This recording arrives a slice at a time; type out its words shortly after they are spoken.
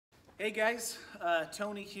Hey guys,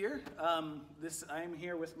 Tony here. I'm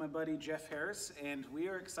here with my buddy Jeff Harris, and we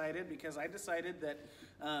are excited because I decided that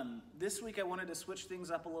this week I wanted to switch things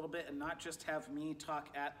up a little bit and not just have me talk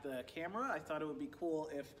at the camera. I thought it would be cool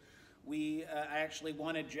if I actually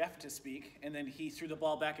wanted Jeff to speak, and then he threw the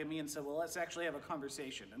ball back at me and said, well, let's actually have a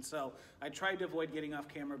conversation. And so I tried to avoid getting off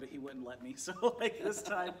camera, but he wouldn't let me. So like this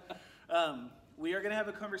time, we are going to have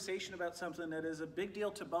a conversation about something that is a big deal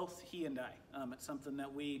to both he and I. It's something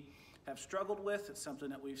that we have struggled with. It's something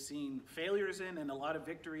that we've seen failures in and a lot of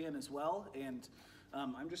victory in as well. And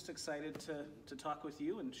I'm just excited to talk with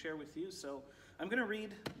you and share with you. So I'm going to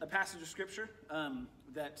read a passage of scripture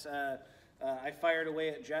that I fired away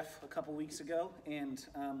at Jeff a couple weeks ago. And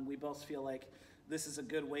we both feel like this is a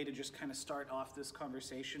good way to just kind of start off this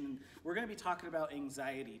conversation. And we're going to be talking about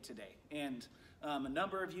anxiety today. And a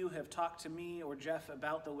number of you have talked to me or Jeff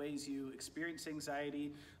about the ways you experience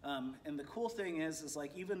anxiety. And the cool thing is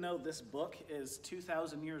like, even though this book is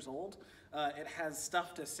 2,000 years old, it has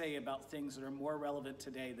stuff to say about things that are more relevant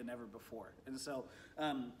today than ever before. And so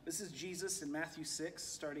this is Jesus in Matthew 6,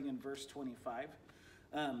 starting in verse 25.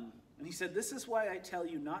 And he said, "This is why I tell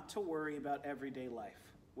you not to worry about everyday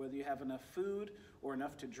life, whether you have enough food or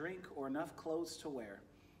enough to drink or enough clothes to wear.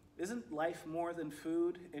 Isn't life more than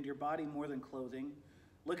food and your body more than clothing?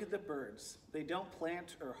 Look at the birds. They don't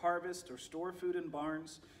plant or harvest or store food in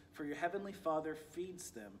barns, for your heavenly Father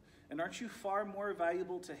feeds them. And aren't you far more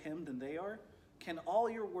valuable to him than they are? Can all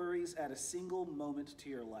your worries add a single moment to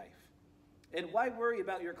your life? And why worry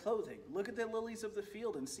about your clothing? Look at the lilies of the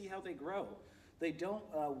field and see how they grow. They don't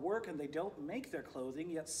work and they don't make their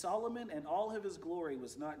clothing, yet Solomon in all of his glory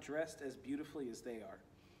was not dressed as beautifully as they are.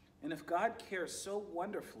 And if God cares so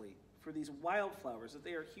wonderfully for these wildflowers that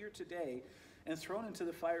they are here today and thrown into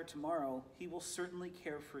the fire tomorrow, he will certainly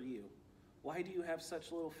care for you. Why do you have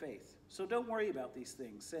such little faith? So don't worry about these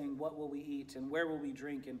things, saying, what will we eat and where will we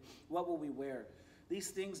drink and what will we wear?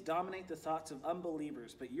 These things dominate the thoughts of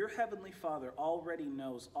unbelievers, but your heavenly Father already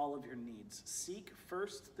knows all of your needs. Seek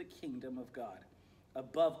first the kingdom of God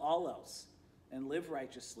above all else and live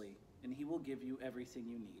righteously, and he will give you everything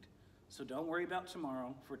you need. So don't worry about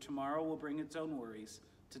tomorrow, for tomorrow will bring its own worries.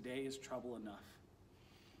 Today is trouble enough."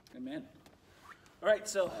 Amen. All right,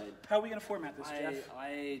 so how are we going to format this, Jeff?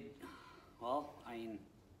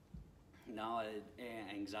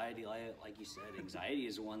 Anxiety, like you said, anxiety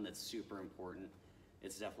is one that's super important.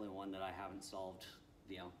 It's definitely one that I haven't solved,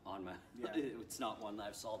 on my, it's not one that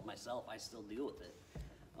I've solved myself. I still deal with it.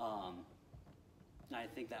 I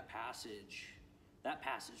think that passage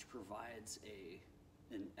provides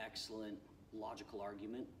an excellent logical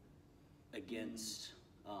argument against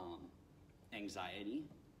anxiety.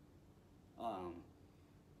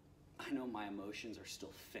 I know my emotions are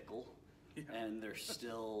still fickle, and they're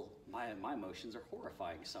still, my emotions are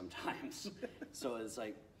horrifying sometimes. So it's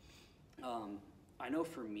like, I know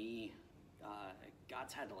for me,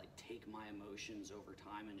 God's had to like take my emotions over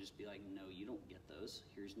time and just be like, no, you don't get those.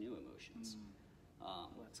 Here's new emotions.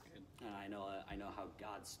 That's good. And I know how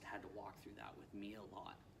God's had to walk through that with me a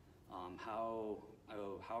lot. How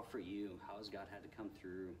for you? How has God had to come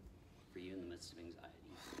through for you in the midst of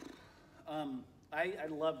anxiety? I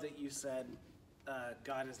love that you said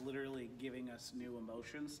God is literally giving us new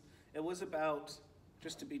emotions. It was about,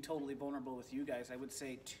 just to be totally vulnerable with you guys, I would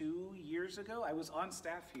say 2 years ago, I was on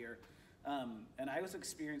staff here, and I was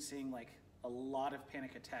experiencing like a lot of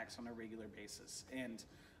panic attacks on a regular basis. And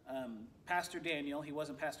Pastor Daniel, he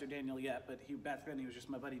wasn't Pastor Daniel yet, but back then he was just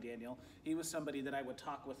my buddy Daniel. He was somebody that I would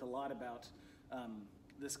talk with a lot about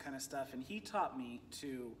this kind of stuff, and he taught me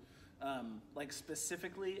to like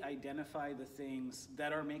specifically identify the things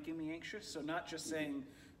that are making me anxious. So not just saying,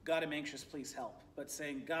 God, I'm anxious, please help, but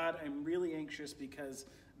saying, God, I'm really anxious because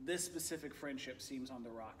this specific friendship seems on the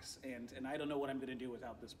rocks, and I don't know what I'm going to do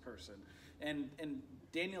without this person. And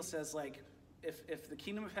Daniel says, like, if the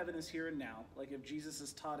kingdom of heaven is here and now, like if Jesus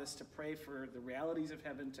has taught us to pray for the realities of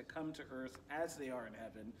heaven to come to earth as they are in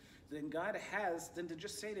heaven, then to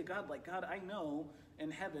just say to God, like, God, I know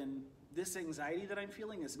in heaven this anxiety that I'm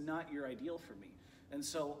feeling is not your ideal for me. And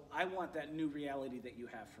so I want that new reality that you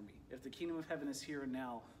have for me. If the kingdom of heaven is here and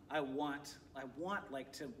now, I want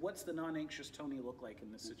like what's the non-anxious Tony look like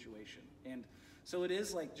in this situation? And so it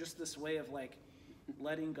is like just this way of like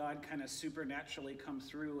letting God kind of supernaturally come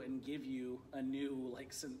through and give you a new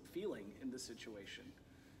like some feeling in the situation.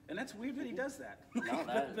 And that's weird that he does that. No,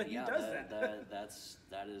 but he does that.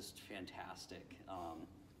 That is fantastic.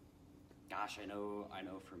 Gosh, I know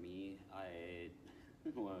for me,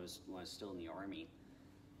 when I was still in the Army,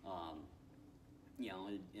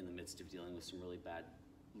 in the midst of dealing with some really bad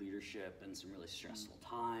leadership and some really stressful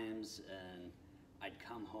times, and I'd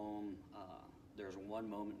come home. There was one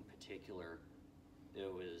moment in particular.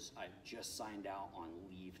 It was, I just signed out on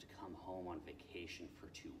leave to come home on vacation for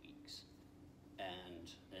 2 weeks. And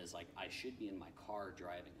it's like, I should be in my car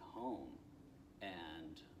driving home,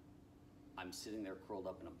 and I'm sitting there curled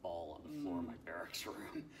up in a ball on the floor of my barracks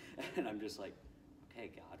room. And I'm just like, okay,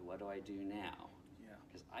 God, what do I do now? Yeah.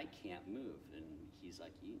 Because I can't move. And he's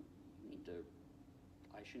like, you need to,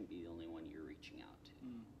 I shouldn't be the only one you're reaching out to.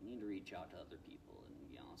 You need to reach out to other people. And,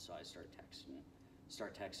 so I start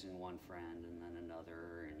texting one friend and then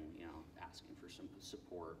another, and, asking for some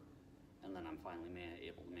support. And then I'm finally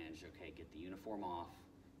able to manage, okay, get the uniform off,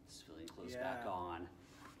 civilian clothes back on,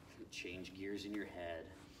 change gears in your head.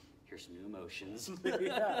 Here's some new emotions.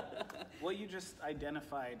 Yeah. What you just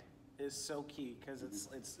identified is so key, because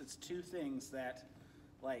it's two things that,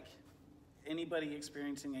 like, anybody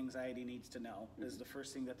experiencing anxiety needs to know. Is the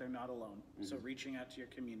first thing, that they're not alone. So reaching out to your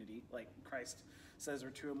community, like Christ says,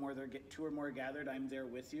 where two or more gathered, I'm there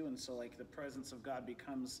with you. And so, like, the presence of God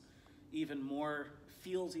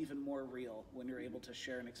feels even more real when you're able to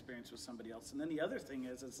share an experience with somebody else. And then the other thing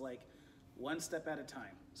is like, one step at a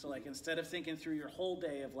time. So, like, instead of thinking through your whole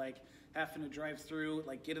day of, like, having to drive through,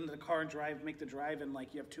 like, get into the car and drive, make the drive, and,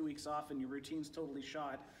 like, you have 2 weeks off and your routine's totally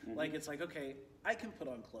shot. Like, it's like, okay, I can put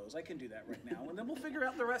on clothes. I can do that right now. And then we'll figure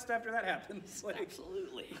out the rest after that happens. Like,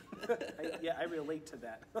 absolutely. I relate to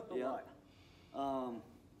that a lot. Oh,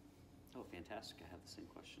 fantastic. I have the same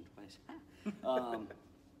question twice.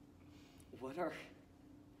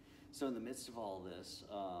 So in the midst of all this,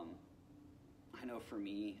 I know for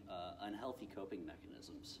me, unhealthy coping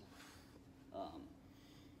mechanisms.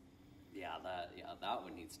 That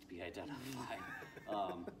one needs to be identified.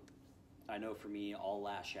 I know for me, I'll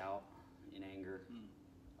lash out in anger.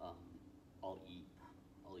 I'll eat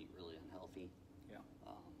really unhealthy. Yeah.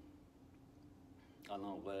 I don't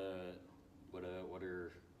know what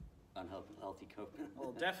are unhealthy coping.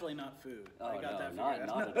 Well, definitely not food. Oh, I got that not figured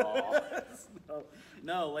out. at all.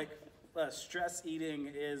 No, like, stress eating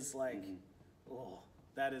is like,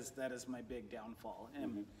 that is my big downfall.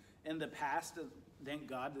 And in the past, thank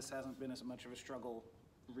God this hasn't been as much of a struggle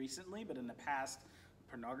recently, but in the past,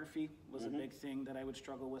 pornography was a big thing that I would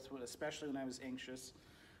struggle with, especially when I was anxious.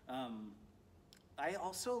 I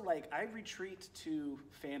also, I retreat to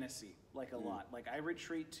fantasy, like, a lot. Like, I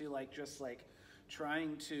retreat to, like, just, like,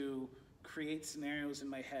 trying to create scenarios in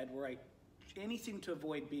my head where anything to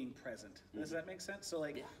avoid being present. Does that make sense? So,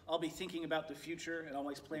 like, I'll be thinking about the future and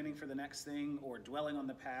always planning for the next thing, or dwelling on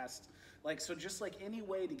the past. Like, so just, like, any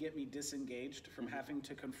way to get me disengaged from having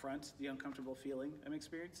to confront the uncomfortable feeling I'm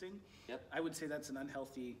experiencing, I would say that's an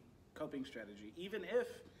unhealthy coping strategy. Even if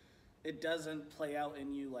it doesn't play out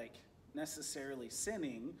in you, like, necessarily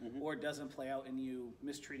sinning, or it doesn't play out in you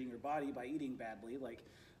mistreating your body by eating badly, like,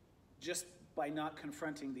 just by not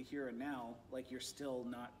confronting the here and now, like, you're still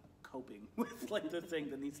not coping with, like, the thing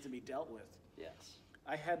that needs to be dealt with. Yes.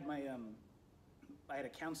 I had a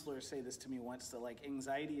counselor say this to me once, that, like,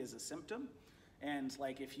 anxiety is a symptom, and,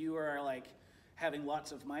 like, if you are, like, having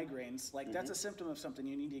lots of migraines, like, that's a symptom of something.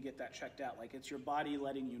 You need to get that checked out. Like, it's your body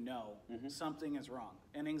letting you know something is wrong.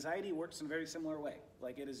 And anxiety works in a very similar way.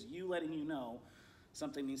 Like, it is you letting you know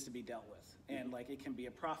something needs to be dealt with. And, like, it can be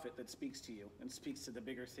a prophet that speaks to you and speaks to the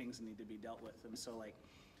bigger things that need to be dealt with. And so, like,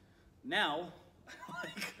 now,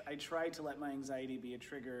 like, I try to let my anxiety be a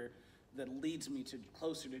trigger that leads me to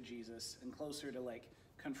closer to Jesus and closer to, like,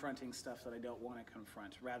 confronting stuff that I don't want to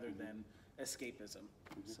confront, rather than escapism.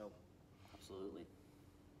 So, absolutely.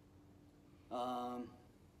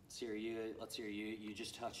 Let's hear you. You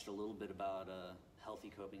just touched a little bit about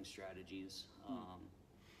healthy coping strategies.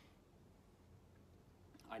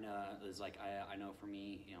 I know it's like I know for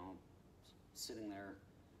me, sitting there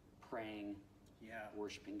praying,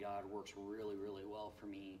 worshiping God works really, really well for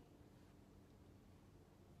me.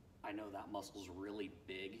 I know that muscle's really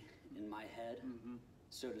big in my head,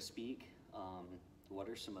 so to speak. What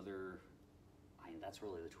are some other? That's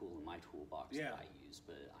really the tool in my toolbox that I use.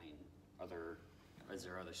 But is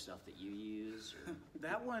there other stuff that you use? Or?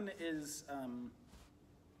 That one is,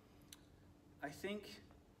 I think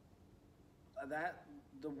that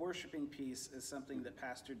the worshiping piece is something that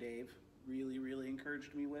Pastor Dave really, really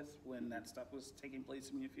encouraged me with when that stuff was taking place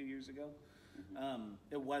to me a few years ago.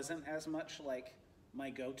 It wasn't as much like my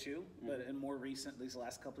go-to, but in more recent, these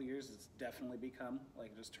last couple of years, it's definitely become,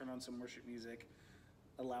 like, just turn on some worship music,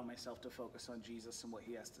 allow myself to focus on Jesus and what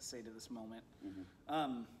he has to say to this moment.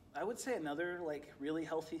 I would say another, like, really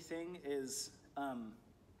healthy thing is,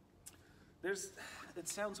 it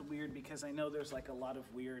sounds weird because I know there's, like, a lot of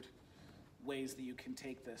weird ways that you can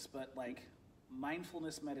take this, but, like,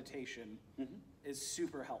 mindfulness meditation is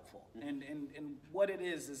super helpful. And what it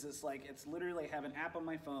is it's like, it's literally, I have an app on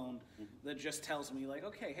my phone that just tells me like,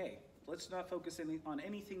 okay, hey, let's not focus on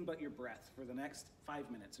anything but your breath for the next 5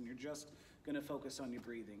 minutes, and you're just going to focus on your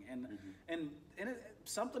breathing. And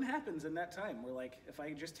something happens in that time where, like, if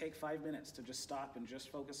I just take 5 minutes to just stop and just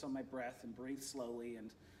focus on my breath and breathe slowly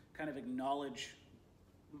and kind of acknowledge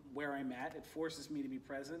where I'm at, it forces me to be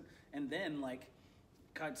present. And then, like,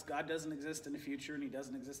 God doesn't exist in the future and he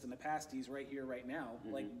doesn't exist in the past. He's right here, right now.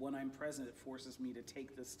 Like, when I'm present, it forces me to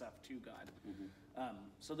take this stuff to God.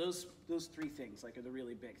 So those three things, like, are the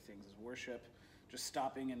really big things: is worship, just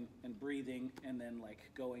stopping and breathing, and then,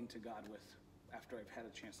 like, going to God with after I've had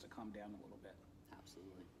a chance to calm down a little bit.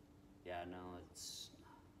 Absolutely. Yeah, no, it's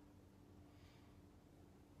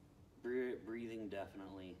breathing,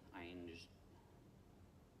 definitely. I mean, just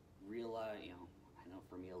realize, I know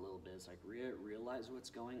for me a little bit, it's like realize what's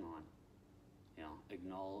going on.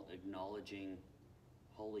 Acknowledging,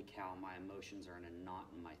 holy cow, my emotions are in a knot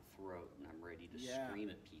in my throat and I'm ready to scream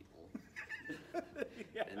at people.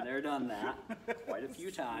 And they're done that quite a few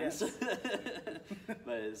times.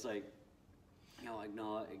 But it's like,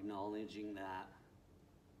 acknowledging that,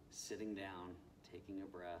 sitting down, taking a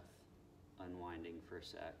breath, unwinding for a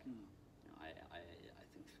sec. I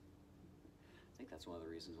think that's one of the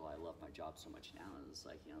reasons why I love my job so much now. Is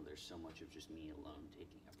like, there's so much of just me alone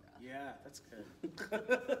taking a breath. Yeah, that's good.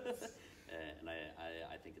 And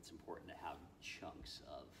I think it's important to have chunks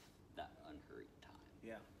of that unhurried time.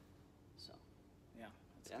 Yeah. So. Yeah,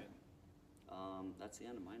 that's good. That's the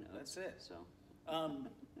end of my notes. That's it. So.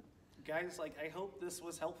 Guys, like, I hope this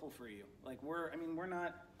was helpful for you. Like, we're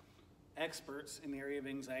not experts in the area of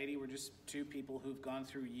anxiety. We're just two people who've gone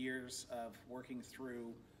through years of working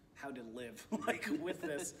through how to live like with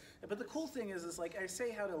this. But the cool thing is like, I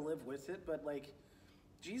say how to live with it, but like,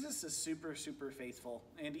 Jesus is super, super faithful.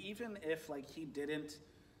 And even if like he didn't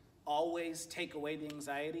always take away the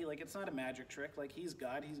anxiety, like, it's not a magic trick. Like, he's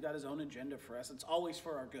God, he's got his own agenda for us. It's always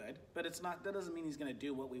for our good, but that doesn't mean he's going to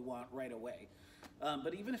do what we want right away.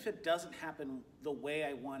 But even if it doesn't happen the way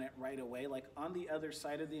I want it right away, like, on the other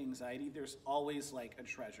side of the anxiety, there's always like a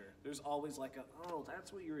treasure. There's always like oh,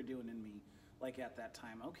 that's what you were doing in me, like, at that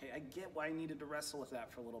time. Okay, I get why I needed to wrestle with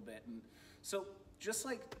that for a little bit. And so just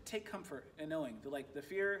like take comfort in knowing that, like, the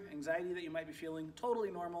fear, anxiety that you might be feeling,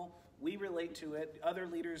 totally normal. We relate to it. Other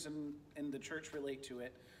leaders in the church relate to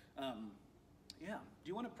it. Yeah. Do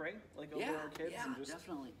you want to pray, like, over our kids? Yeah, and just...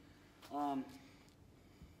 definitely.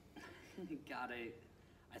 God,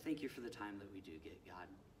 I thank you for the time that we do get, God.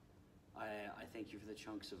 I thank you for the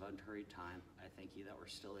chunks of unhurried time. I thank you that we're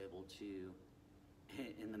still able to,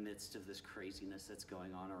 in the midst of this craziness that's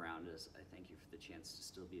going on around us, I thank you for the chance to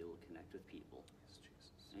still be able to connect with people. Yes,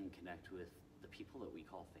 Jesus. And connect with the people that we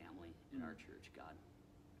call family in our church, God.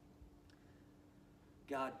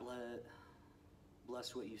 God,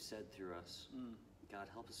 bless what you said through us. God,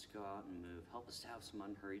 help us to go out and move. Help us to have some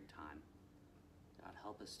unhurried time. God,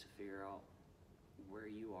 help us to figure out where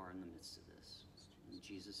you are in the midst of this. In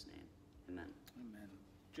Jesus' name, amen. Amen.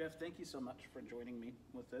 Jeff, thank you so much for joining me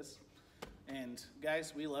with this. And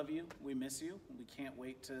guys, we love you. We miss you. We can't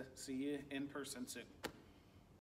wait to see you in person soon.